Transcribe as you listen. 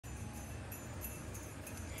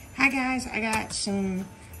Hi guys, I got some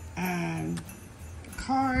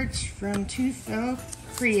cards from two fellow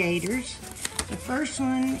creators. The first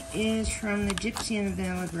one is from the Gypsy and the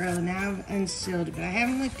Vanilla Grow. Now I've unsealed it, but I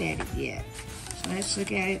haven't looked at it yet. So let's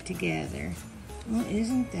look at it together. Well,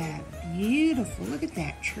 isn't that beautiful? Look at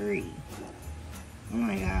that tree. Oh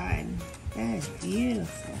my God, that is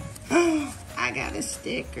beautiful. Oh, I got a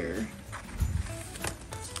sticker.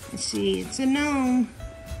 Let's see, it's a gnome.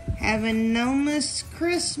 Having gnomeless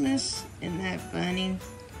Christmas. Isn't that funny?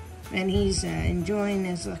 And he's enjoying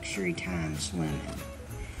his luxury time swimming.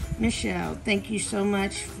 Michelle, thank you so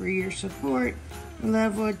much for your support. We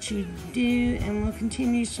love what you do and will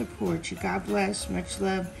continue to support you. God bless. Much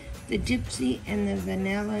love. The Gypsy and the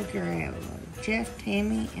Vanilla Grow. Jeff,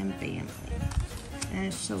 Tammy, and family. That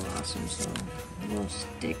is so awesome. So, a little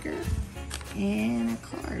sticker and a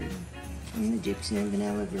card from the Gypsy and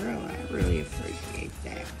Vanilla Grow. I really appreciate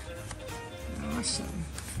that. Awesome.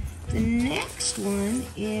 The next one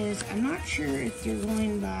is, I'm not sure if they're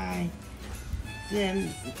going by the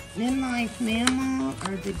Midlifemamaw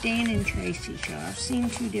or the Dan and Tracy show. I've seen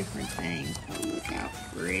two different things. Oh, look how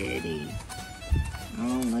pretty.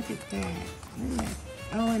 Oh, look at that. Look at that.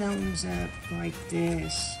 Oh, it opens up like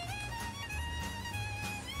this.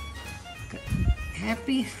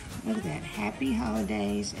 Look at that. Happy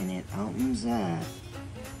holidays, and it opens up.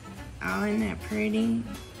 Oh, isn't that pretty?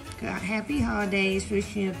 Happy holidays,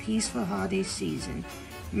 wishing you a peaceful holiday season.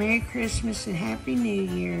 Merry Christmas and Happy New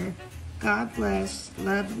Year. God bless,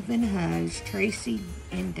 love and hugs, Tracy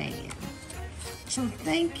and Dan. So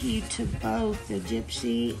thank you to both the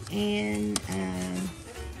Gypsy and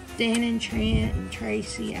Dan and Trent and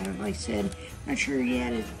Tracy. Like I said, not sure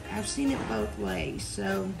yet. I've seen it both ways.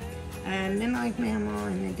 So Midlifemamaw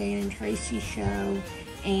and the Dan and Tracy show,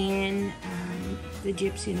 and the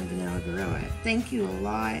Gypsy and the Vanilla Grow. Thank you a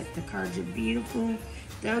lot. The cards are beautiful.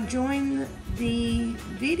 They'll join the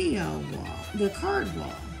video wall, the card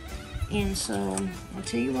wall. And so, I'll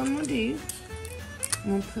tell you what I'm going to do. I'm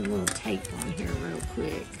going to put a little tape on here real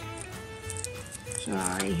quick. So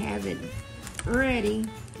I already have it ready.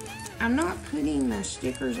 I'm not putting the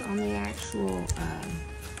stickers on the actual,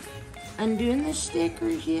 undoing the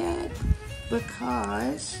stickers yet,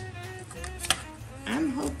 because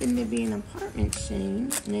I'm hoping to be in an apartment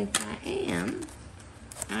soon, and if I am,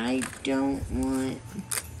 I don't want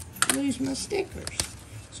to lose my stickers.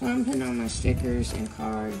 So I'm putting on my stickers and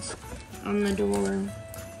cards on the door,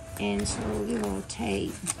 and so we'll get a little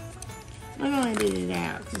tape. I'm going to edit it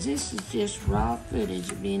out, because this is just raw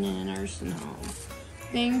footage of being in a nursing home.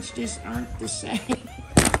 Things just aren't the same.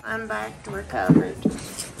 I'm back to recovered.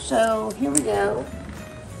 So here we go.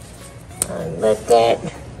 Let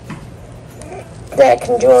that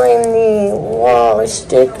can join the wall of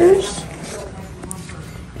stickers.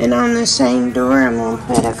 And on the same door, I'm going to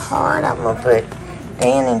put a card. I'm going to put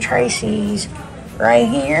Dan and Tracy's right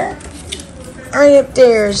here. Right up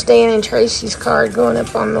there is Dan and Tracy's card going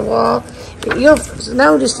up on the wall. But you'll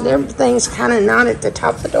notice that everything's kind of not at the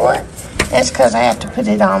top of the door. That's because I have to put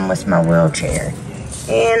it on with my wheelchair.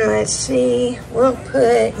 And let's see, we'll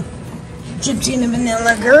put Gypsy and the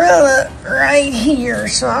Vanilla Gorilla right here.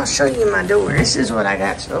 So I'll show you my door. This is what I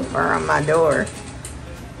got so far on my door.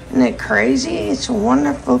 Isn't it crazy? It's a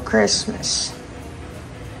wonderful Christmas.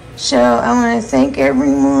 So I want to thank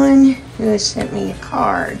everyone who has sent me a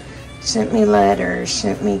card, sent me letters,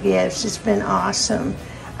 sent me gifts. It's been awesome.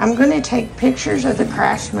 I'm going to take pictures of the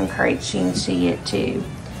Craftsman crates so you can see it too.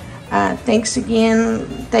 Thanks again.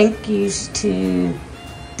 Thank yous to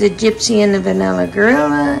the Gypsy and the Vanilla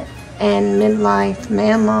Gorilla and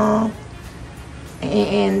Midlifemamaw.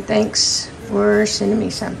 And thanks for sending me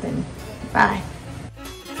something. Bye.